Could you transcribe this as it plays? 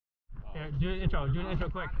Yeah, do an intro. Do an intro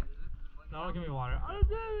quick. No, don't give me water.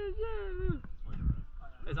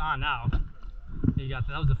 It's on now. You got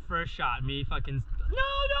that. That was the first shot. Me fucking. No,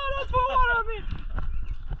 don't pour water on me.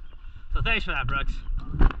 So thanks for that, Brooks.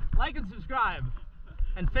 Like and subscribe,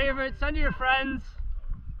 and favorite. Send to your friends.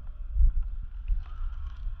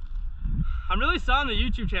 I'm really selling the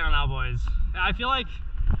YouTube channel now, boys. I feel like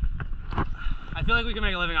we can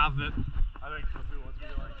make a living off of it. I think so too. Once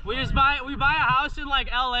we like. We buy a house in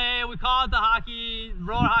like LA. We call it the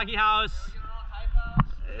roller hockey house.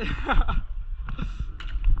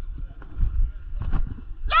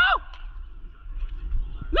 No!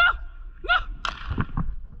 No! No!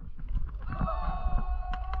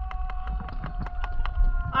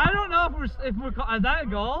 I don't know if we're is that a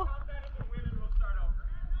goal?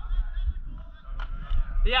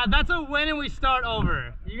 Yeah, that's a win and we start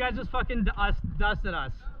over. You guys just fucking dusted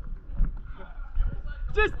us.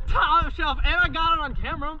 Just top shelf, and I got it on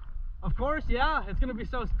camera. Of course, yeah, it's gonna be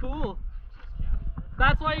so cool.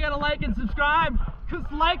 That's why you gotta like and subscribe. Cause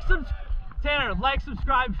Tanner, like,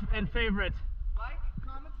 subscribe, and favorite. Like,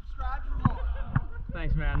 comment, subscribe for more.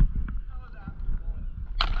 Thanks, man.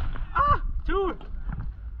 Ah, 2.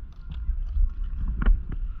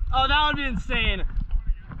 Oh, that would be insane.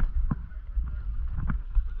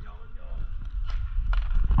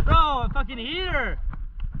 Bro, a fucking heater.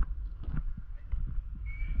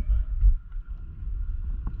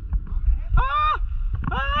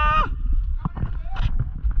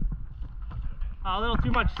 A little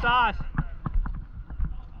too much sauce.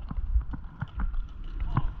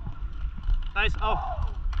 Nice. Oh.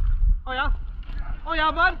 Oh yeah. Oh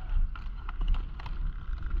yeah, bud.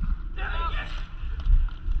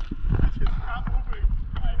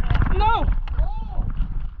 No.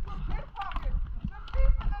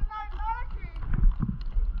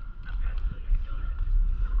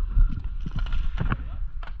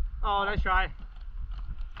 Oh, nice try.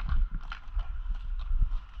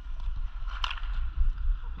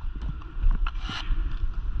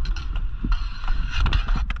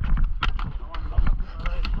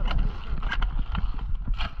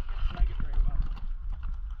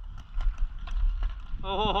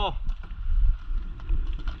 Oh.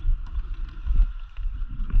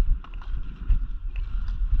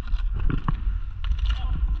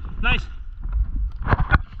 Nice.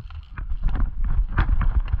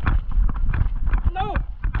 No.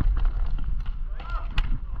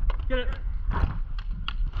 Get it.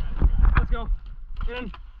 Let's go.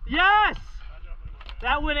 In. Yes.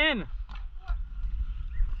 That went in. Like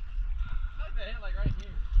right here.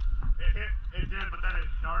 It did, but then it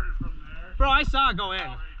started from there. Bro, I saw it go in.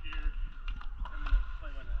 Right here.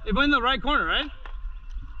 It went in the right corner, right?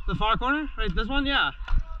 The far corner? Right, this one? Yeah.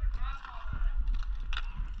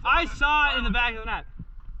 I saw it in the back of the net.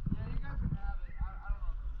 Yeah, you guys can have it. I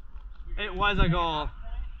don't know. It was a goal.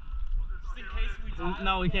 Just in case we tie.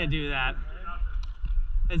 No, we can't do that.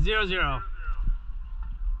 It's 0-0. That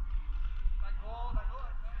goal,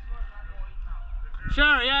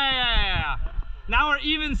 Sure, yeah. Now we're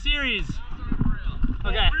even series.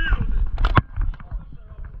 Okay.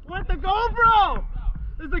 What, the GoPro?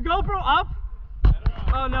 Is the GoPro up?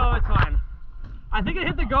 Oh no, it's fine. I think it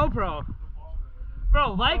hit the GoPro.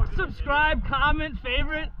 Bro, like, subscribe, comment,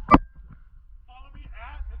 favorite. Follow me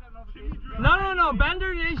at Timmy Drake. No,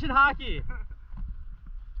 Bender Nation Hockey.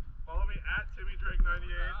 Follow me at Timmy Drake 98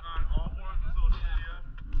 on all forms of social media.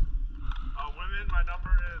 Women, my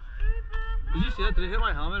number is. Did you see that? Did it hit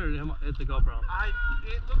my helmet or did it hit the GoPro?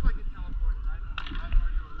 It looked like it teleported. I know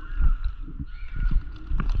where you were.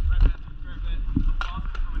 Right there. Coming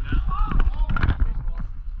down.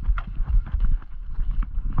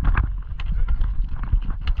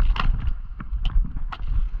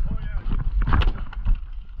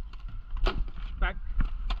 Back.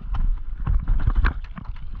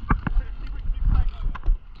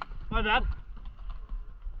 My bad.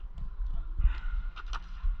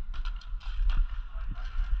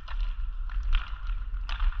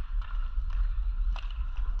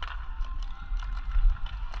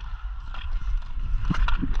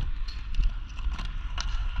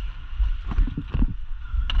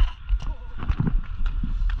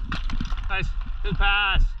 Nice. Good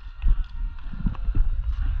pass.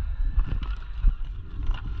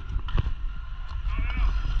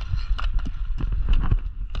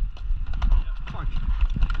 Fuck.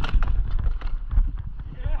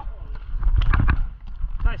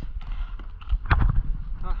 Nice.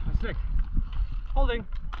 Ah, my stick. Holding.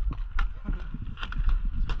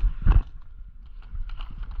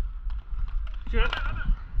 Shoot it.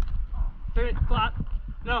 Take it. Flat.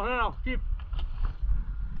 No. Keep.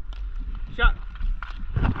 Shot.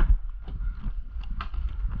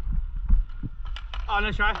 Oh,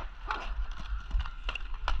 nice try.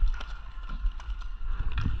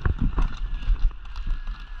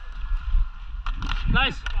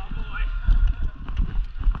 Nice.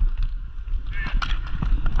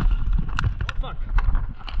 Fuck.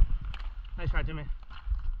 Nice try, Timmy.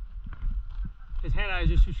 His hand eye is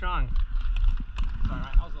just too strong. Sorry,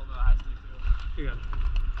 I was a little bit high stick too. You're good.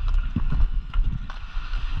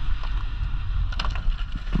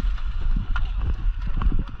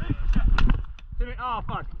 Timmy, oh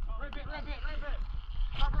fuck. Rip it.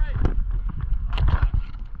 Top right.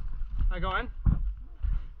 I go in.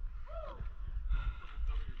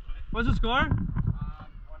 What's the score? Oh,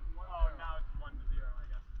 now it's 1-0, I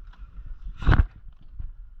guess.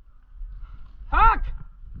 Fuck!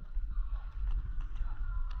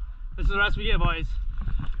 This is the rest we get, boys.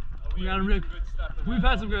 We got a real. Good stuff. We've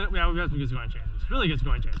had some good. Yeah, we've had some good scoring chances. Really good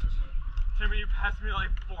scoring chances. Timmy, you passed me like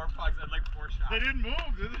 4 pucks and like 4 shots. They didn't move,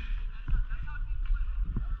 did they?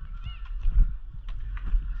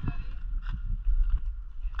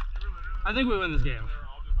 I think we win this game. They were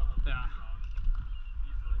all just on the Yeah.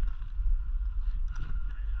 easily.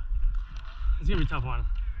 It's gonna be a tough one.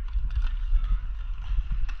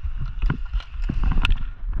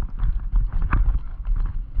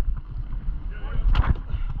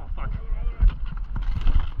 Oh fuck.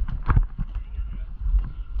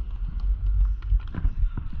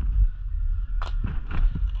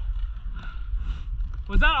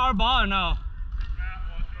 Was that our ball or no?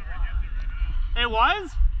 It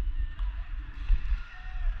was?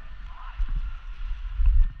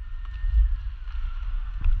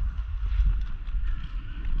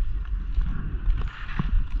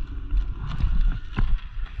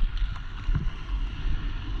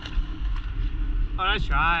 Oh, nice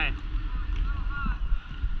try.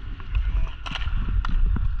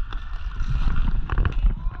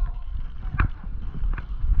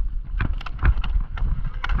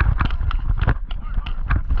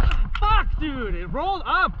 Fuck, dude, it rolled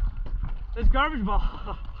up. This garbage ball.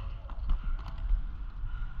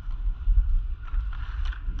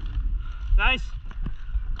 Nice.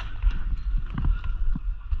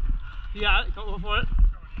 You got it. Go for it.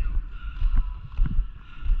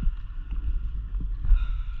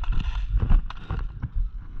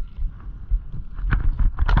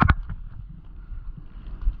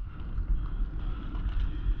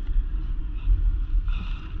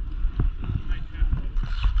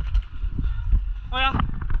 Oh yeah.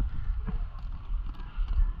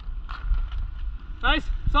 Nice.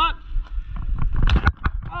 Saw it.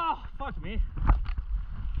 Oh, fuck me.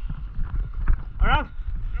 Around.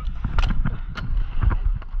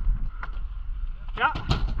 Yeah.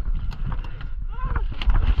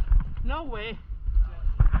 No way.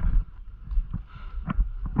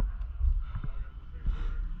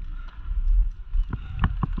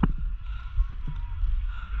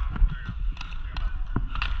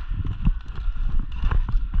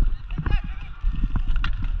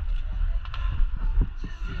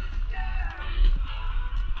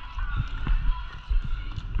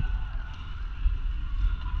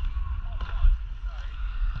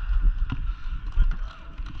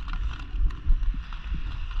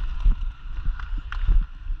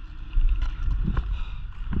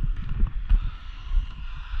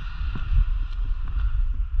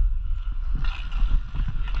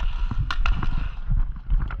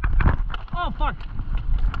 Oh fuck.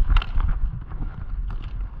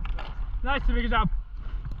 Nice to me, good job.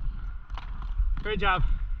 Great job.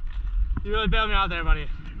 You really bailed me out there, buddy.